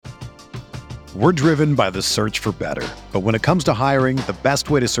We're driven by the search for better. But when it comes to hiring, the best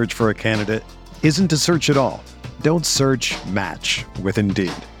way to search for a candidate isn't to search at all. Don't search, match with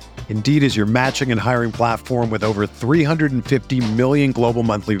Indeed. Indeed is your matching and hiring platform with over 350 million global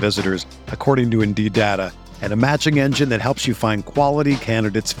monthly visitors, according to Indeed data, and a matching engine that helps you find quality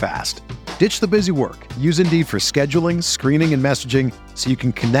candidates fast. Ditch the busy work. Use Indeed for scheduling, screening, and messaging so you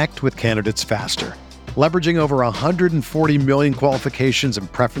can connect with candidates faster. Leveraging over 140 million qualifications and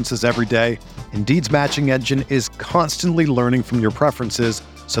preferences every day, Indeed's matching engine is constantly learning from your preferences,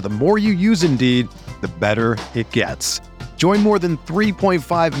 so the more you use Indeed, the better it gets. Join more than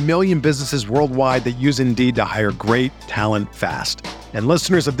 3.5 million businesses worldwide that use Indeed to hire great talent fast. And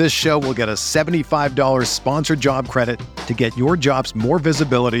listeners of this show will get a $75 sponsored job credit to get your jobs more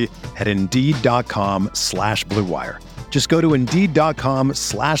visibility at Indeed.com/Blue Wire. Just go to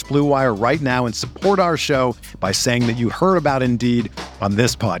Indeed.com/Blue Wire right now and support our show by saying that you heard about Indeed on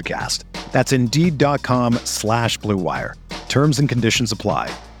this podcast. That's Indeed.com/Blue Wire. Terms and conditions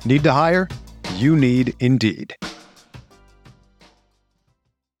apply. Need to hire? You need Indeed.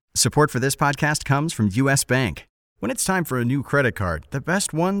 Support for this podcast comes from U.S. Bank. When it's time for a new credit card, the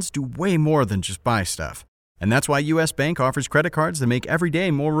best ones do way more than just buy stuff. And that's why U.S. Bank offers credit cards that make every day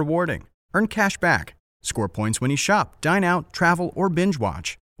more rewarding. Earn cash back. Score points when you shop, dine out, travel, or binge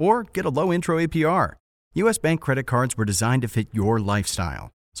watch. Or get a low intro APR. U.S. Bank credit cards were designed to fit your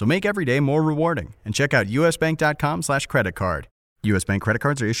lifestyle. So make every day more rewarding and check out usbank.com/credit card. U.S. Bank credit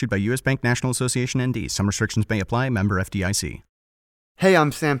cards are issued by U.S. Bank National Association ND. Some restrictions may apply. Member FDIC. Hey,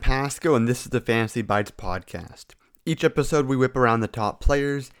 I'm Sam Pasco, and this is the Fantasy Bites podcast. Each episode, we whip around the top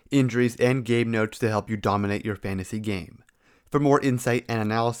players, injuries, and game notes to help you dominate your fantasy game. For more insight and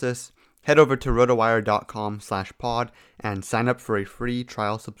analysis, head over to rotowire.com/pod and sign up for a free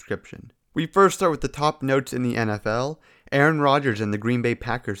trial subscription. We first start with the top notes in the NFL. Aaron Rodgers and the Green Bay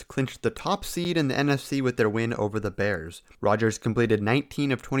Packers clinched the top seed in the NFC with their win over the Bears. Rodgers completed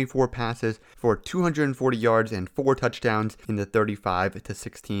 19 of 24 passes for 240 yards and 4 touchdowns in the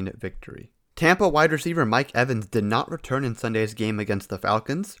 35-16 victory. Tampa wide receiver Mike Evans did not return in Sunday's game against the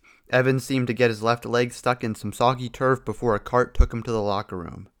Falcons. Evans seemed to get his left leg stuck in some soggy turf before a cart took him to the locker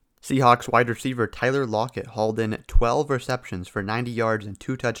room. Seahawks wide receiver Tyler Lockett hauled in 12 receptions for 90 yards and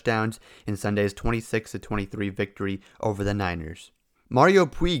 2 touchdowns in Sunday's 26-23 victory over the Niners. Mario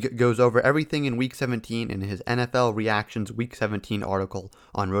Puig goes over everything in Week 17 in his NFL Reactions Week 17 article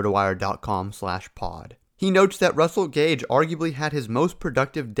on rotowire.com/pod. He notes that Russell Gage arguably had his most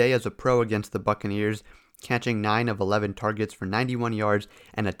productive day as a pro against the Buccaneers, catching 9 of 11 targets for 91 yards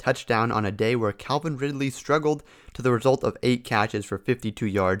and a touchdown on a day where Calvin Ridley struggled, to the result of 8 catches for 52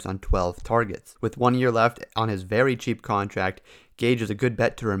 yards on 12 targets. With 1 year left on his very cheap contract, Gage is a good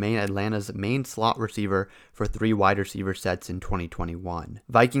bet to remain Atlanta's main slot receiver for 3 wide receiver sets in 2021.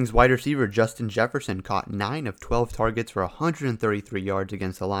 Vikings wide receiver Justin Jefferson caught 9 of 12 targets for 133 yards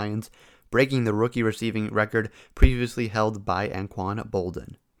against the Lions, breaking the rookie receiving record previously held by Anquan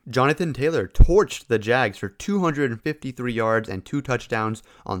Boldin. Jonathan Taylor torched the Jags for 253 yards and 2 touchdowns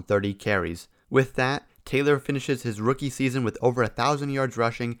on 30 carries. With that, Taylor finishes his rookie season with over 1,000 yards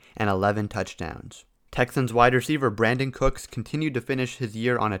rushing and 11 touchdowns. Texans wide receiver Brandon Cooks continued to finish his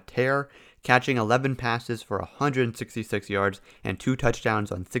year on a tear, catching 11 passes for 166 yards and 2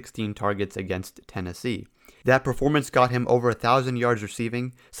 touchdowns on 16 targets against Tennessee. That performance got him over 1,000 yards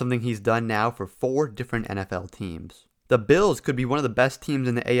receiving, something he's done now for 4 different NFL teams. The Bills could be one of the best teams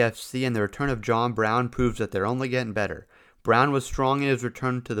in the AFC, and the return of John Brown proves that they're only getting better. Brown was strong in his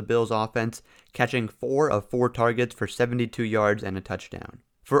return to the Bills' offense, catching 4 of 4 targets for 72 yards and a touchdown.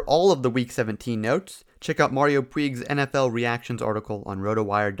 For all of the Week 17 notes, check out Mario Puig's NFL Reactions article on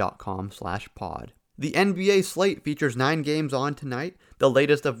rotowire.com/pod. The NBA slate features 9 games on tonight, the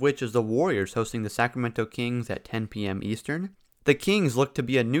latest of which is the Warriors hosting the Sacramento Kings at 10 p.m. Eastern. The Kings look to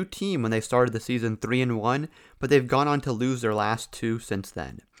be a new team when they started the season 3-1, but they've gone on to lose their last 2 since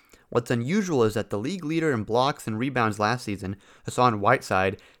then. What's unusual is that the league leader in blocks and rebounds last season, Hassan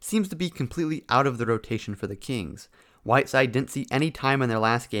Whiteside, seems to be completely out of the rotation for the Kings. Whiteside didn't see any time in their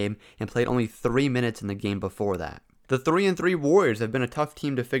last game and played only 3 minutes in the game before that. The 3-3 Warriors have been a tough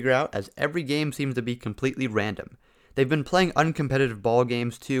team to figure out, as every game seems to be completely random. They've been playing uncompetitive ball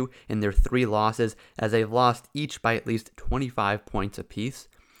games too in their 3 losses, as they've lost each by at least 25 points apiece.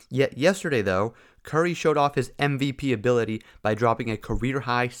 Yet yesterday though, Curry showed off his MVP ability by dropping a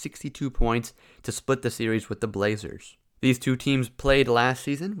career-high 62 points to split the series with the Blazers. These 2 teams played last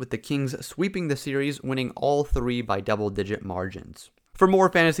season, with the Kings sweeping the series, winning all 3 by double-digit margins. For more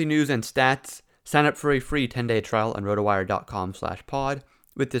fantasy news and stats, sign up for a free 10-day trial on rotowire.com/pod.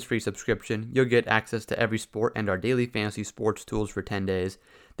 With this free subscription, you'll get access to every sport and our daily fantasy sports tools for 10 days.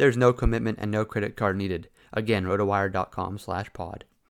 There's no commitment and no credit card needed. Again, rotowire.com/pod.